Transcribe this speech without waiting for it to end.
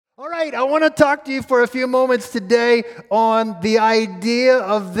All right, I want to talk to you for a few moments today on the idea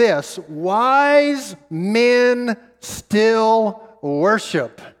of this. Wise men still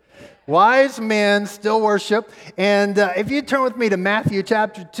worship. Wise men still worship. And if you turn with me to Matthew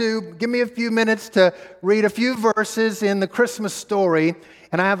chapter 2, give me a few minutes to read a few verses in the Christmas story.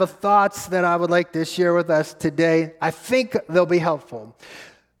 And I have thoughts that I would like to share with us today. I think they'll be helpful.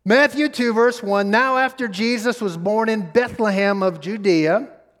 Matthew 2, verse 1, Now after Jesus was born in Bethlehem of Judea,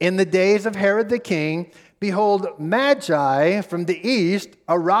 in the days of Herod the king, behold, Magi from the east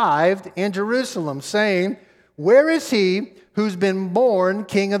arrived in Jerusalem, saying, Where is he who's been born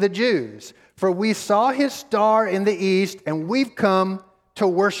King of the Jews? For we saw his star in the east, and we've come to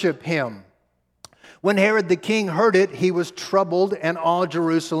worship him. When Herod the king heard it, he was troubled, and all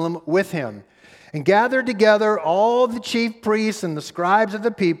Jerusalem with him. And gathered together all the chief priests and the scribes of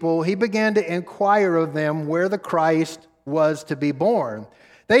the people, he began to inquire of them where the Christ was to be born.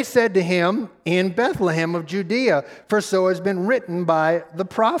 They said to him, In Bethlehem of Judea, for so has been written by the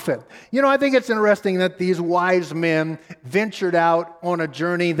prophet. You know, I think it's interesting that these wise men ventured out on a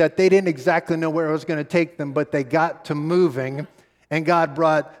journey that they didn't exactly know where it was going to take them, but they got to moving, and God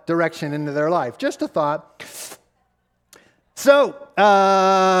brought direction into their life. Just a thought. So,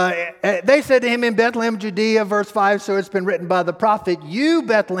 they said to him in Bethlehem, Judea, verse 5, so it's been written by the prophet, You,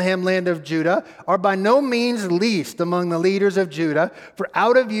 Bethlehem, land of Judah, are by no means least among the leaders of Judah, for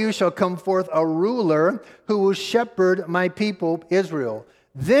out of you shall come forth a ruler who will shepherd my people Israel.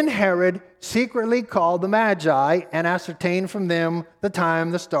 Then Herod secretly called the Magi and ascertained from them the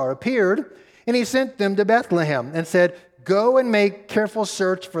time the star appeared, and he sent them to Bethlehem and said, Go and make careful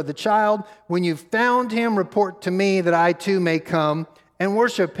search for the child. When you've found him, report to me that I too may come and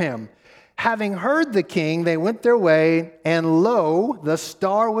worship him. Having heard the king, they went their way, and lo, the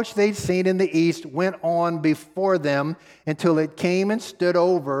star which they'd seen in the east went on before them until it came and stood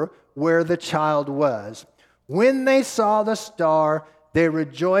over where the child was. When they saw the star, they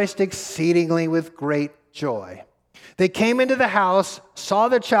rejoiced exceedingly with great joy. They came into the house, saw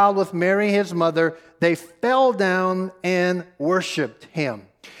the child with Mary his mother. They fell down and worshiped him.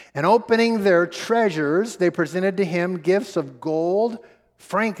 And opening their treasures, they presented to him gifts of gold,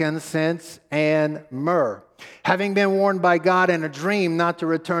 frankincense, and myrrh. Having been warned by God in a dream not to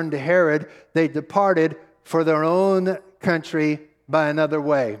return to Herod, they departed for their own country by another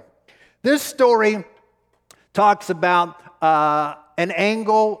way. This story talks about an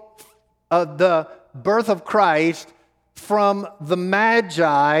angle of the birth of Christ from the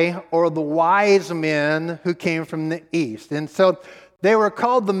Magi, or the wise men who came from the east. And so they were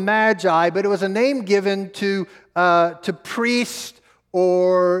called the Magi, but it was a name given to priests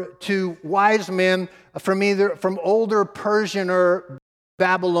or to wise men from older Persian or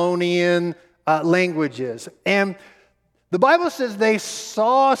Babylonian languages. And the Bible says they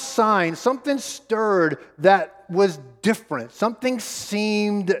saw signs, something stirred that was different, something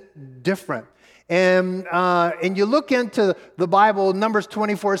seemed different. And you look into the Bible, Numbers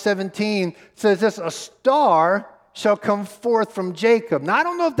 24:17 says this, a star shall come forth from Jacob. Now, I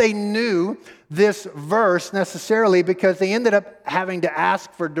don't know if they knew this verse necessarily because they ended up having to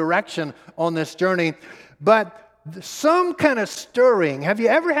ask for direction on this journey, but some kind of stirring. Have you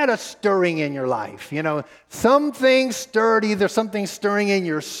ever had a stirring in your life? You know, something stirred, either something stirring in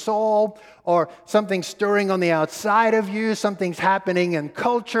your soul or something stirring on the outside of you. Something's happening in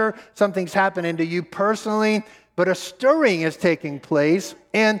culture. Something's happening to you personally. But a stirring is taking place.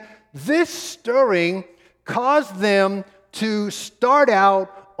 And this stirring caused them to start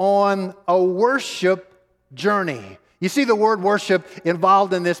out on a worship journey. You see the word worship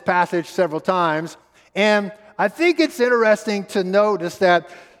involved in this passage several times. And I think it's interesting to notice that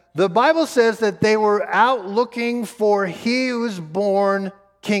the Bible says that they were out looking for he who was born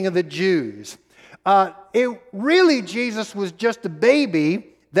King of the Jews. Jesus was just a baby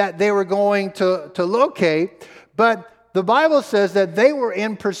that they were going to locate, but the Bible says that they were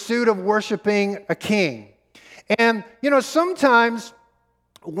in pursuit of worshiping a king. And, you know, sometimes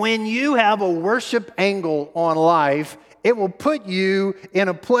when you have a worship angle on life, it will put you in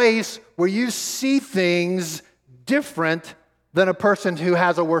a place where you see things different than a person who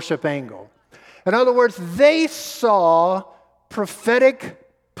has a worship angle. In other words, they saw prophetic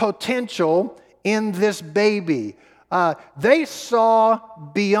potential in this baby. They saw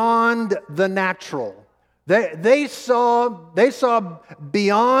beyond the natural. They saw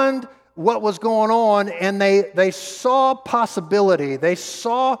beyond what was going on, and they saw possibility. They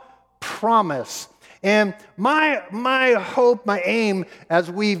saw promise. And my hope, my aim, as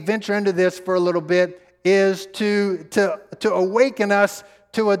we venture into this for a little bit, is to awaken us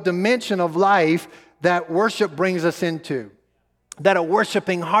to a dimension of life that worship brings us into. that a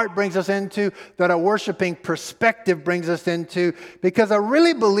worshiping heart brings us into, that a worshiping perspective brings us into, because I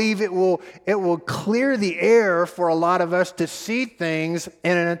really believe it will clear the air for a lot of us to see things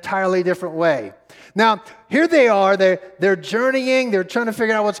in an entirely different way. Now, here they are, they're journeying, they're trying to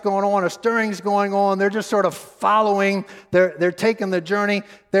figure out what's going on, a stirring's going on, they're just sort of following, they're taking the journey.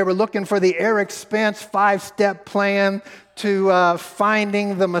 They were looking for the Eric Spence 5-step plan to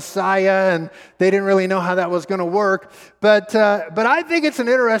finding the Messiah, and they didn't really know how that was going to work. But I think it's an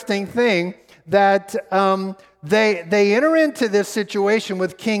interesting thing that they enter into this situation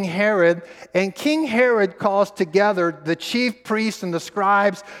with King Herod, and King Herod calls together the chief priests and the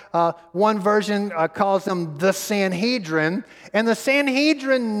scribes. One version calls them the Sanhedrin, and the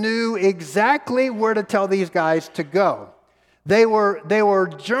Sanhedrin knew exactly where to tell these guys to go. They were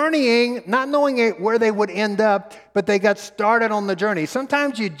journeying, not knowing where they would end up, but they got started on the journey.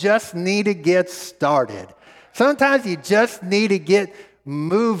 Sometimes you just need to get started. Sometimes you just need to get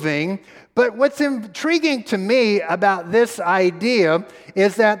moving. But what's intriguing to me about this idea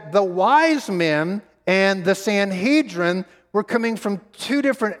is that the wise men and the Sanhedrin were coming from two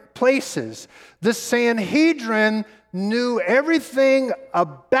different places. The Sanhedrin knew everything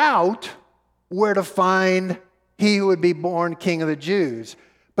about where to find he who would be born King of the Jews.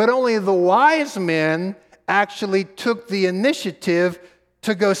 But only the wise men actually took the initiative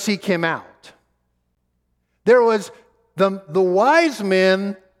to go seek him out. There was the wise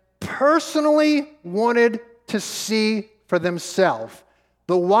men personally wanted to see for themselves.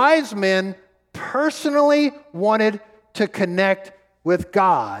 The wise men personally wanted to connect with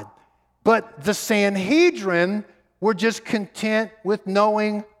God. But the Sanhedrin were just content with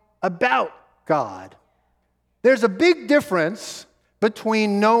knowing about God. There's a big difference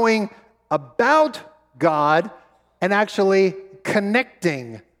between knowing about God and actually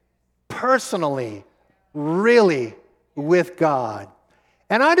connecting personally, really, with God.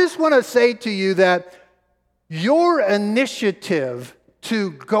 And I just want to say to you that your initiative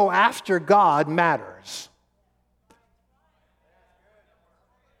to go after God matters.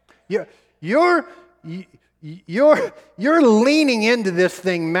 You're leaning into this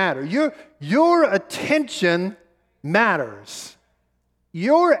thing matters. Your attention matters.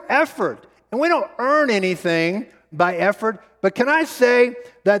 Your effort. And we don't earn anything by effort, but can I say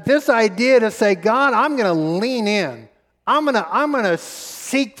that this idea to say, God, I'm going to lean in. I'm going to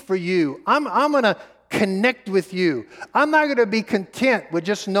seek for you. I'm going to connect with you. I'm not going to be content with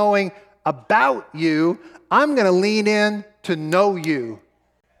just knowing about you. I'm going to lean in to know you.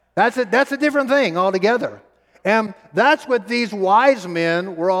 That's a different thing altogether. And that's what these wise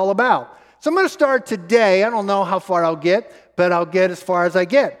men were all about. So I'm going to start today. I don't know how far I'll get, but I'll get as far as I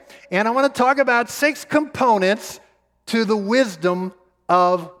get. And I want to talk about 6 components to the wisdom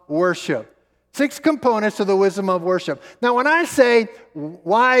of worship. 6 components to the wisdom of worship. Now, when I say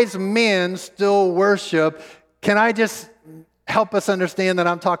wise men still worship, can I just help us understand that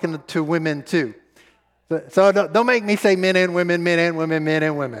I'm talking to women too? So don't make me say men and women, men and women, men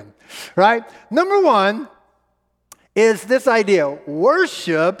and women. Right? Number 1 is this idea.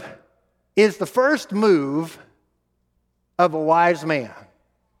 Worship is the first move of a wise man.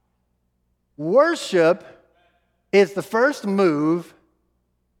 Worship is the first move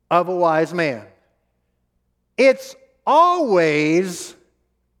of a wise man. It's always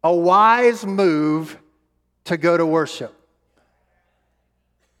a wise move to go to worship.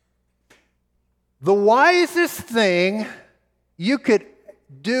 The wisest thing you could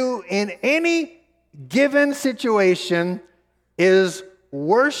do in any given situation is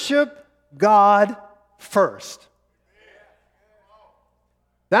worship God first.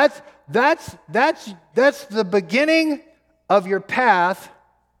 That's the beginning of your path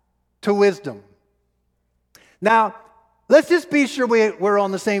to wisdom. Now, let's just be sure we're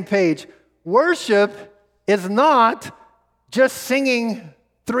on the same page. Worship is not just singing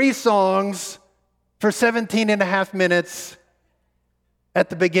 3 songs for 17 and a half minutes at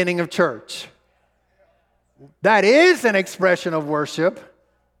the beginning of church. That is an expression of worship,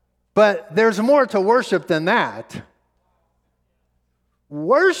 but there's more to worship than that.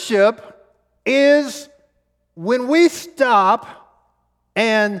 Worship is when we stop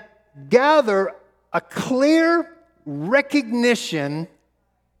and gather a clear recognition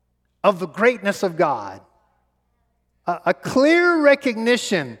of the greatness of God, a clear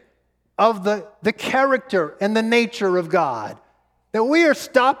recognition of the character and the nature of God, that we are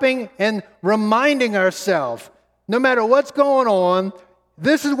stopping and reminding ourselves, no matter what's going on,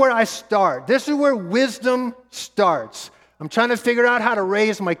 this is where I start. This is where wisdom starts. I'm trying to figure out how to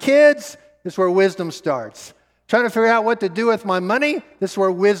raise my kids. This is where wisdom starts. Trying to figure out what to do with my money, this is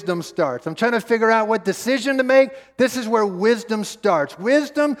where wisdom starts. I'm trying to figure out what decision to make, this is where wisdom starts.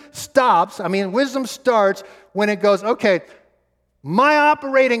 Wisdom starts when it goes, okay, my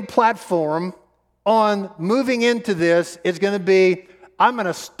operating platform on moving into this is going to be, I'm going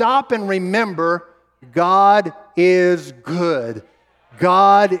to stop and remember God is good.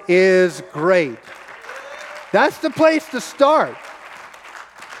 God is great. That's the place to start.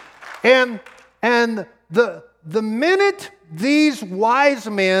 And the minute these wise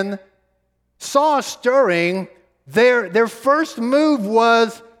men saw a stirring, their first move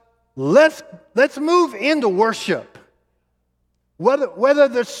was, let's move into worship. Whether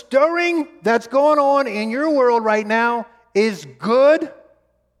the stirring that's going on in your world right now is good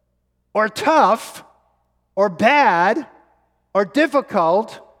or tough or bad or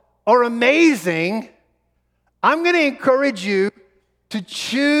difficult or amazing, I'm going to encourage you to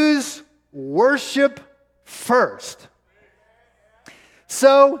choose worship first.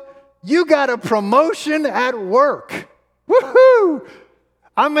 So you got a promotion at work. Woohoo!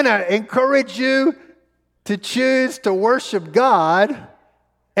 I'm going to encourage you to choose to worship God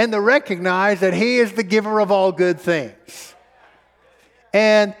and to recognize that He is the giver of all good things.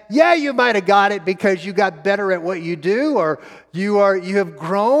 And yeah, you might have got it because you got better at what you do, or you have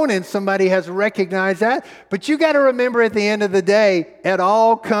grown and somebody has recognized that. But you got to remember at the end of the day, it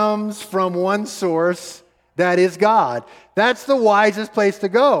all comes from one source, that is God. That's the wisest place to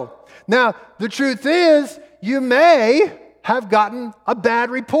go. Now, the truth is, you may have gotten a bad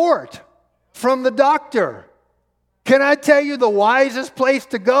report from the doctor. Can I tell you the wisest place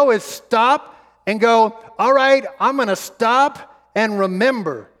to go is stop and go, all right, I'm going to stop and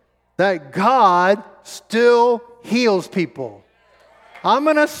remember that God still heals people. I'm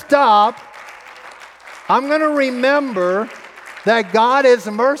going to stop. I'm going to remember that God is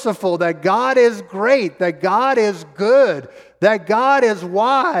merciful, that God is great, that God is good, that God is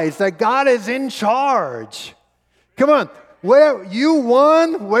wise, that God is in charge. Come on. Whatever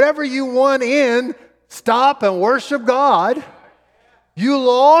you won in, stop and worship God. You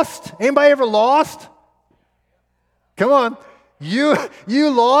lost. Anybody ever lost? Come on. You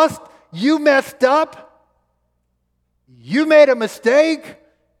lost. You messed up. You made a mistake.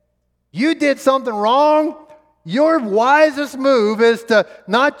 You did something wrong. Your wisest move is to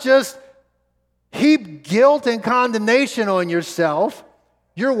not just heap guilt and condemnation on yourself.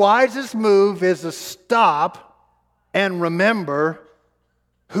 Your wisest move is to stop and remember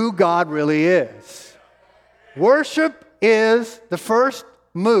who God really is. Worship is the first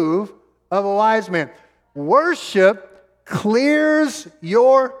move of a wise man. Worship clears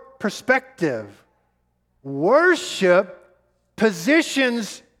your perspective. Worship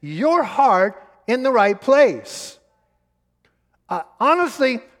positions your heart in the right place.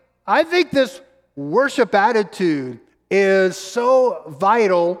 Honestly, I think this worship attitude is so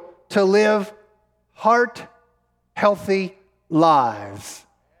vital to live healthy lives.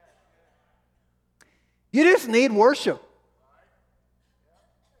 You just need worship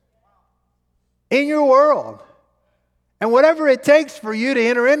in your world. And whatever it takes for you to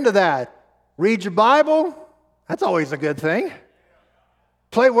enter into that. Read your Bible, that's always a good thing.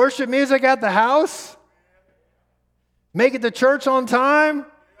 Play worship music at the house. Make it to church on time.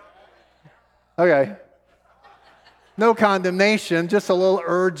 Okay. No condemnation, just a little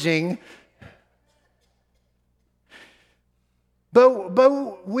urging.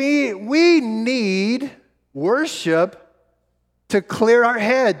 But we need worship to clear our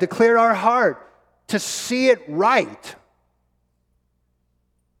head, to clear our heart, to see it right.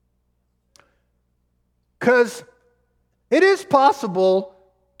 Because it is possible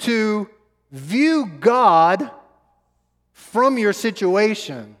to view God from your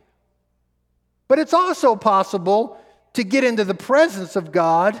situation. But it's also possible to get into the presence of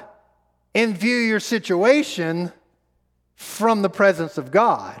God and view your situation from the presence of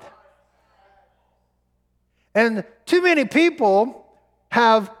God. And too many people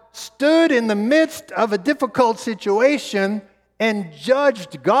have stood in the midst of a difficult situation and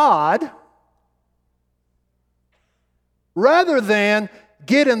judged God rather than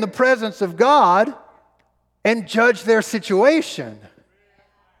get in the presence of God and judge their situation.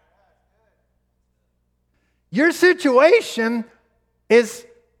 Your situation is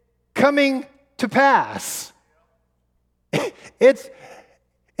coming to pass.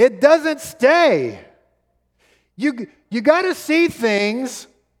 It doesn't stay. You got to see things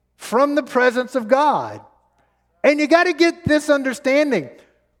from the presence of God. And you got to get this understanding.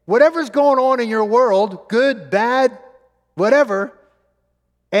 Whatever's going on in your world, good, bad, whatever,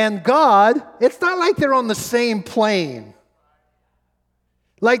 and God, it's not like they're on the same plane.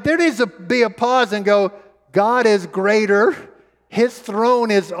 Like there needs to be a pause and go, God is greater. His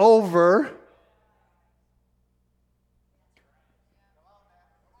throne is over.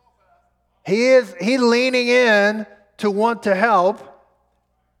 He's leaning in to want to help.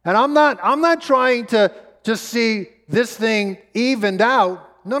 And I'm not trying to just see this thing evened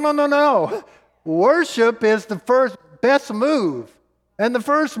out. No. Worship is the best move and the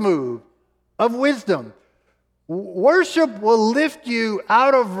first move of wisdom. Worship will lift you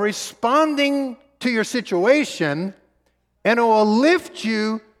out of responding to your situation, and it will lift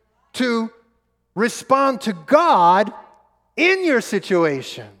you to respond to God in your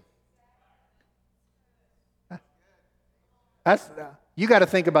situation. You got to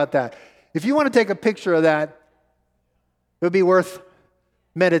think about that. If you want to take a picture of that, it would be worth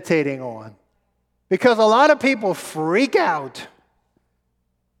meditating on. Because a lot of people freak out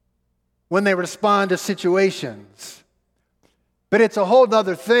when they respond to situations. But it's a whole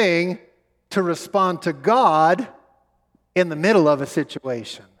other thing to respond to God in the middle of a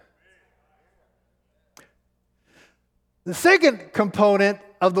situation. The second component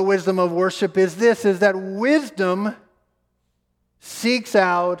of the wisdom of worship is that wisdom seeks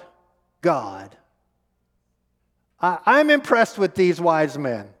out God. I'm impressed with these wise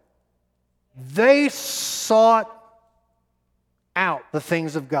men. They sought out the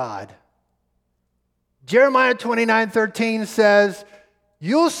things of God. Jeremiah 29:13 says,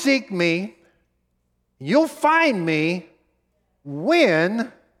 "You'll seek me, you'll find me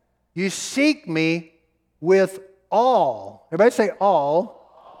when you seek me with all," everybody say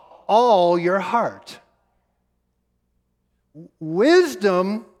all your heart.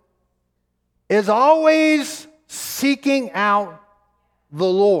 Wisdom is always seeking out the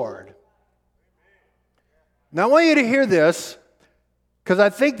Lord. Now I want you to hear this, because I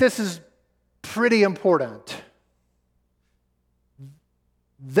think this is pretty important.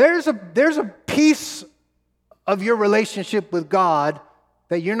 There's a piece of your relationship with God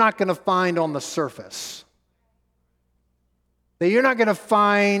that you're not going to find on the surface, that you're not going to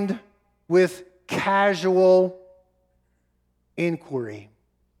find with casual inquiry.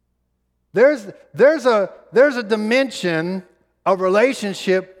 There's a dimension of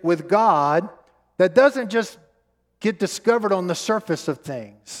relationship with God that doesn't just get discovered on the surface of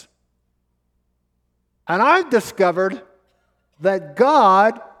things. And I've discovered that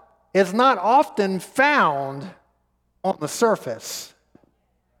God is not often found on the surface.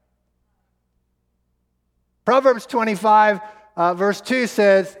 Proverbs 25, verse 2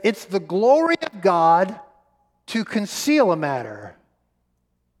 says, "It's the glory of God to conceal a matter,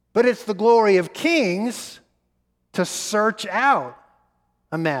 but it's the glory of kings to search out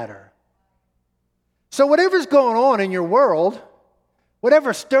a matter." So whatever's going on in your world,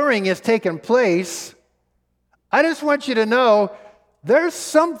 whatever stirring is taking place, I just want you to know there's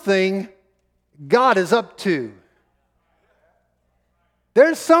something God is up to.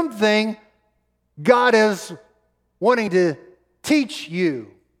 There's something God is wanting to teach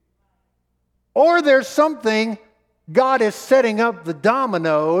you. Or there's something God is setting up the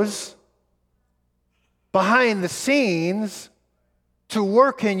dominoes behind the scenes to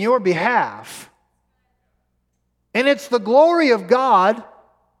work in your behalf. And it's the glory of God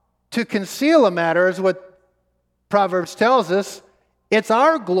to conceal a matter, is what Proverbs tells us. It's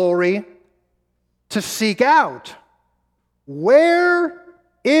our glory to seek out. Where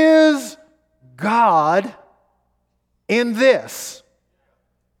is God in this?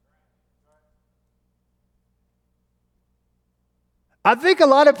 I think a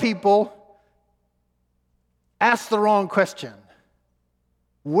lot of people ask the wrong question.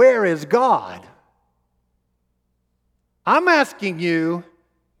 Where is God? I'm asking you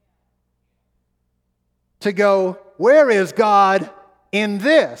to go, where is God in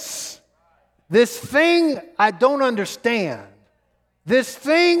this? This thing I don't understand. This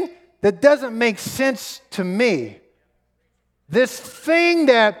thing that doesn't make sense to me. This thing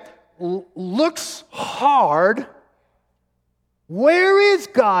that looks hard. Where is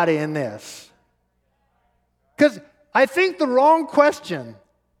God in this? Because I think the wrong question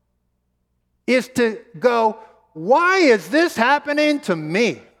is to go, why is this happening to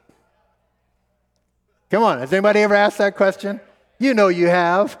me? Come on, has anybody ever asked that question? You know you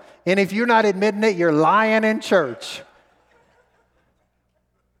have. And if you're not admitting it, you're lying in church.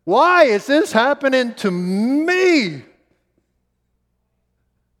 Why is this happening to me?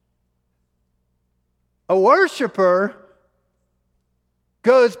 A worshiper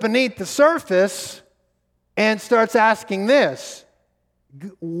goes beneath the surface and starts asking this: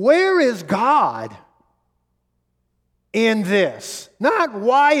 where is God in this? Not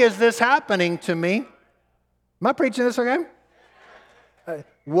why is this happening to me? Am I preaching this okay?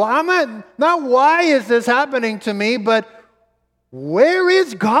 Not why is this happening to me, but where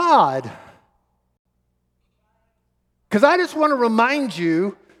is God? Because I just want to remind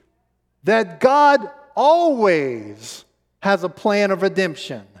you that God always has a plan of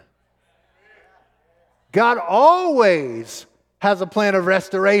redemption. God always has a plan of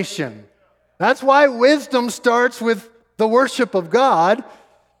restoration. That's why wisdom starts with the worship of God,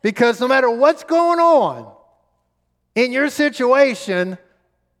 because no matter what's going on in your situation,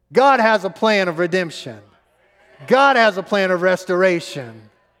 God has a plan of redemption. God has a plan of restoration.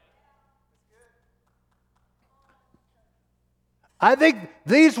 I think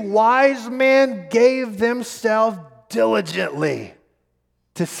these wise men gave themselves diligently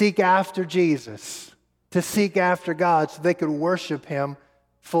to seek after Jesus, to seek after God so they could worship Him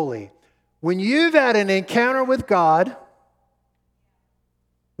fully. When you've had an encounter with God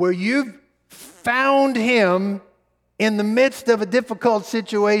where you've found Him in the midst of a difficult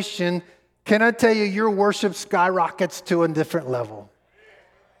situation, can I tell you, your worship skyrockets to a different level.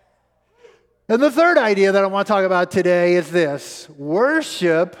 And the third idea that I want to talk about today is this: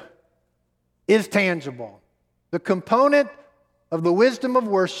 worship is tangible. The component of the wisdom of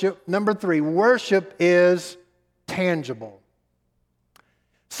worship, number 3, worship is tangible.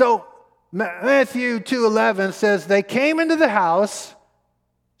 So Matthew 2:11 says, they came into the house,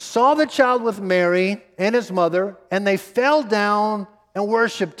 saw the child with Mary and his mother, and they fell down and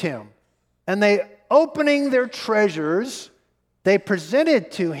worshiped Him. And they, opening their treasures, they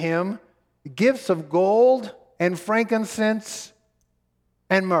presented to Him gifts of gold and frankincense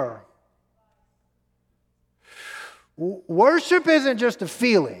and myrrh. Worship isn't just a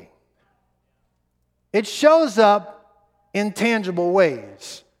feeling. It shows up in tangible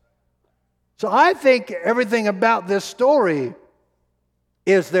ways. So I think everything about this story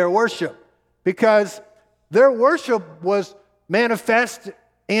is their worship, because their worship was manifest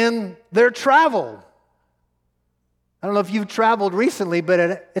in their travel. I don't know if you've traveled recently, but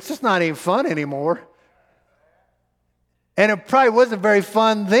it's just not even fun anymore. And it probably wasn't very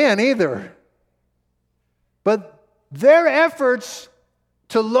fun then either. But their efforts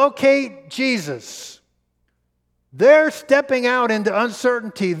to locate Jesus, their stepping out into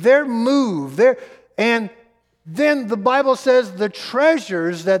uncertainty, their move, and then the Bible says the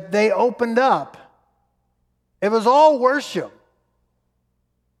treasures that they opened up, it was all worship.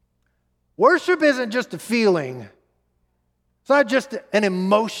 Worship isn't just a feeling. It's not just an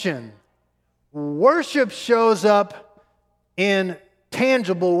emotion. Worship shows up in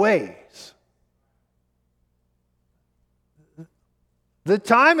tangible ways. The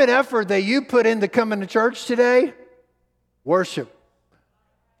time and effort that you put into coming to church today, worship.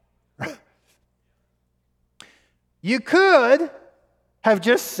 You could have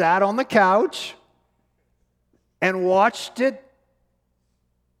just sat on the couch and watched it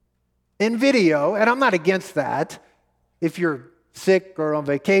in video, and I'm not against that if you're sick or on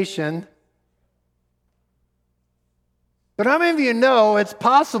vacation. But how many of you know it's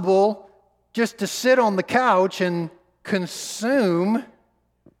possible just to sit on the couch and consume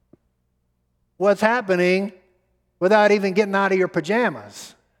what's happening without even getting out of your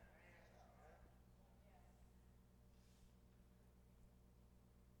pajamas?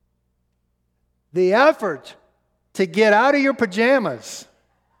 The effort to get out of your pajamas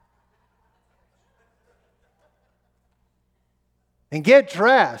and get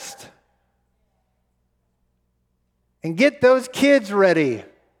dressed and get those kids ready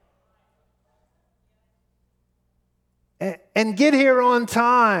and get here on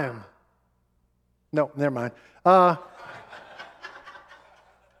time. No, never mind.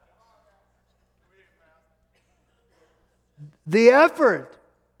 The effort,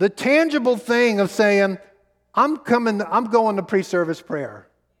 the tangible thing of saying, I'm going to pre-service prayer.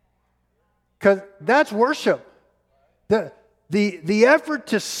 Because that's worship. The effort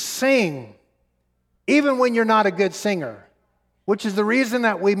to sing, even when you're not a good singer, which is the reason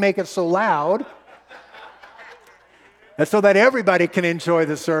that we make it so loud, and so that everybody can enjoy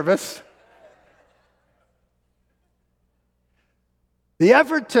the service. The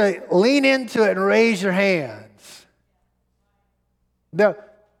effort to lean into it and raise your hands. The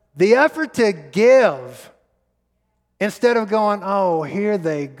effort to give instead of going, oh, here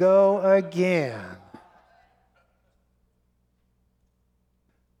they go again.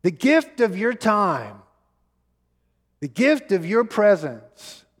 The gift of your time, the gift of your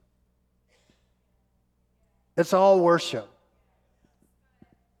presence, it's all worship.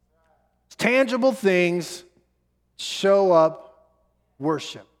 Tangible things show up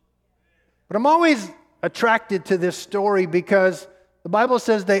worship. But I'm always attracted to this story because the Bible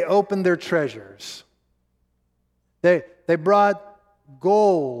says they opened their treasures. They brought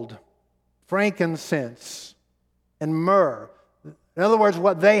gold, frankincense, and myrrh. In other words,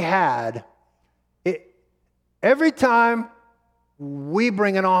 what they had. Every time we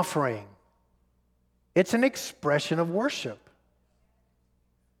bring an offering, it's an expression of worship.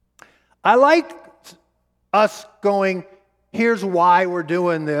 I like us going, here's why we're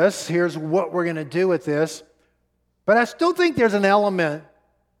doing this, here's what we're going to do with this, but I still think there's an element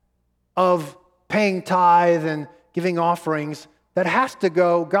of paying tithe and giving offerings that has to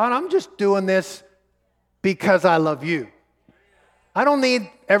go, God, I'm just doing this because I love you. I don't need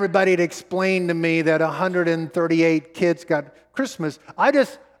everybody to explain to me that 138 kids got Christmas. I'm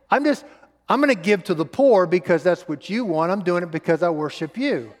going to give to the poor because that's what you want. I'm doing it because I worship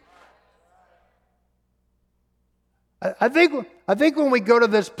you. I think when we go to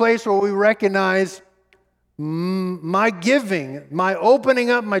this place where we recognize my giving, my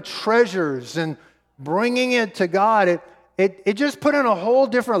opening up my treasures and bringing it to God, it just put in a whole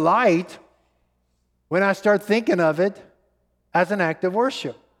different light when I start thinking of it as an act of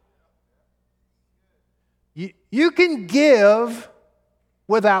worship. You can give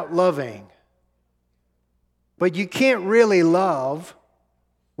without loving, but you can't really love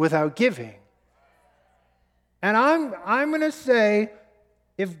without giving. And I'm going to say,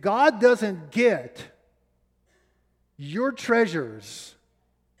 if God doesn't get your treasures,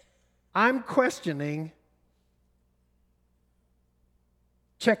 I'm questioning,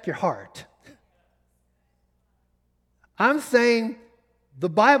 check your heart. I'm saying the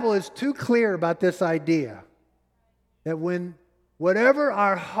Bible is too clear about this idea that when whatever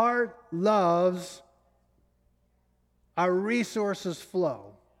our heart loves, our resources flow.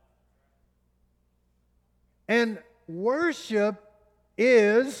 And worship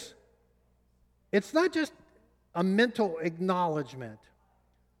it's not just a mental acknowledgement.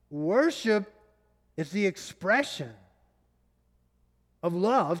 Worship is the expression of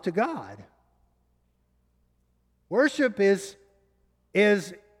love to God. Worship is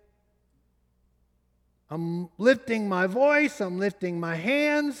I'm lifting my voice, I'm lifting my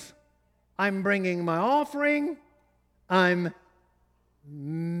hands, I'm bringing my offering, I'm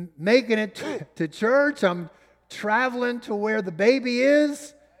making it to church, I'm traveling to where the baby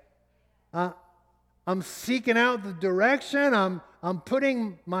is, I'm seeking out the direction, I'm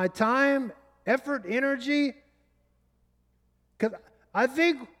putting my time, effort, energy. Because I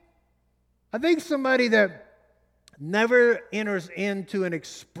think somebody that never enters into an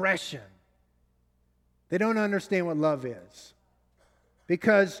expression, they don't understand what love is.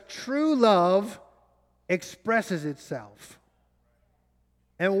 Because true love expresses itself.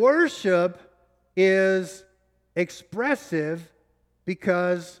 And worship is expressive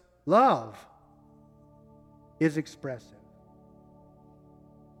because love is expressive.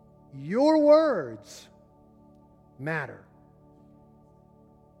 Your words matter.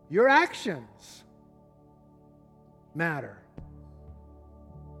 Your actions matter.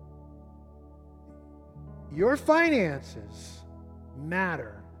 Your finances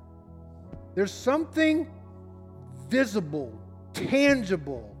matter. There's something visible,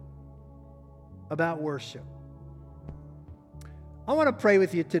 tangible about worship. I want to pray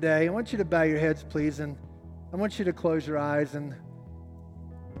with you today. I want you to bow your heads, please, and I want you to close your eyes. And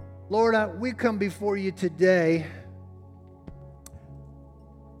Lord, we come before you today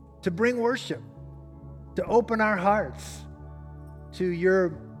to bring worship, to open our hearts to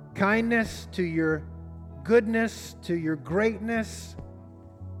your kindness, to your goodness, to your greatness.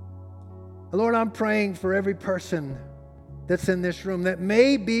 Lord, I'm praying for every person that's in this room that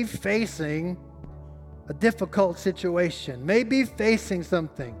may be facing a difficult situation, may be facing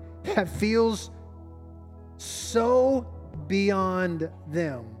something that feels so beyond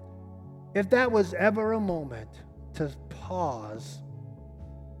them. If that was ever a moment to pause,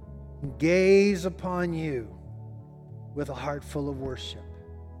 gaze upon you with a heart full of worship,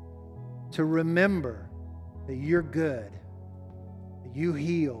 to remember that you're good, that you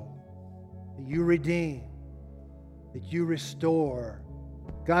heal, that you redeem, that you restore.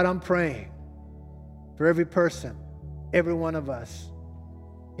 God, I'm praying for every person, every one of us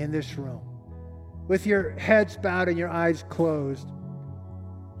in this room. With your heads bowed and your eyes closed,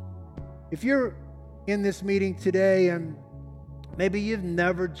 if you're in this meeting today and maybe you've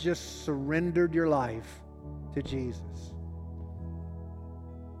never just surrendered your life to Jesus,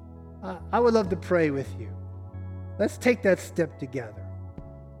 I would love to pray with you. Let's take that step together.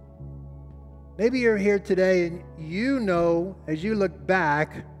 Maybe you're here today and you know, as you look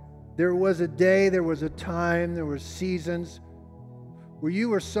back, there was a day, there was a time, there were seasons where you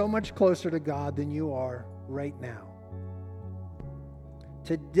were so much closer to God than you are right now.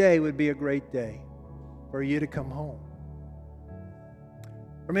 Today would be a great day for you to come home.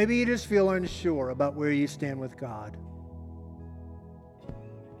 Or maybe you just feel unsure about where you stand with God.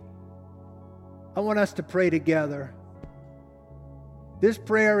 I want us to pray together. This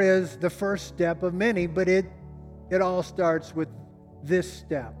prayer is the first step of many, but it all starts with this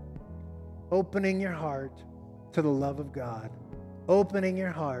step. Opening your heart to the love of God. Opening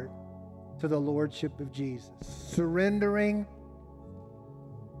your heart to the lordship of Jesus. Surrendering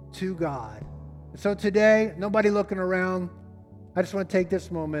to God. So today, nobody looking around, I just want to take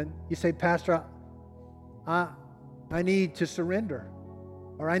this moment. You say, Pastor, I need to surrender,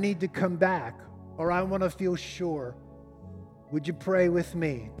 or I need to come back, or I want to feel sure. Would you pray with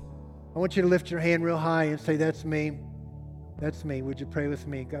me? I want you to lift your hand real high and say, that's me. That's me. Would you pray with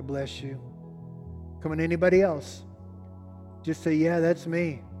me? God bless you. Come on, anybody else? Just say, yeah, that's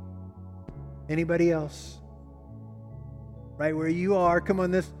me. Anybody else? Right where you are. Come on,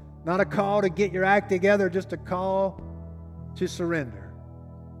 this not a call to get your act together, just a call to surrender.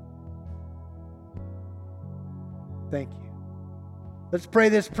 Thank you. Let's pray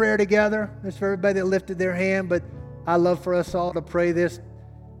this prayer together. That's for everybody that lifted their hand, but I love for us all to pray this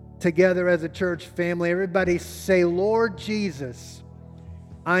together as a church family. Everybody say, Lord Jesus,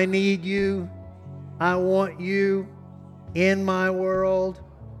 I need you. I want you in my world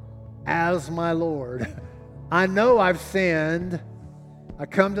as my Lord. I know I've sinned. I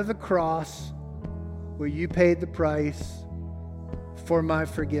come to the cross where you paid the price for my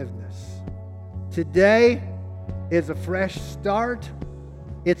forgiveness. Today is a fresh start.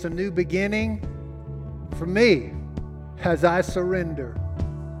 It's a new beginning for me as I surrender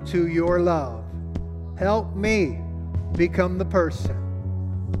to your love. Help me become the person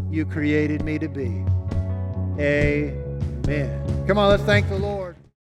you created me to be. Amen. Come on, let's thank the Lord.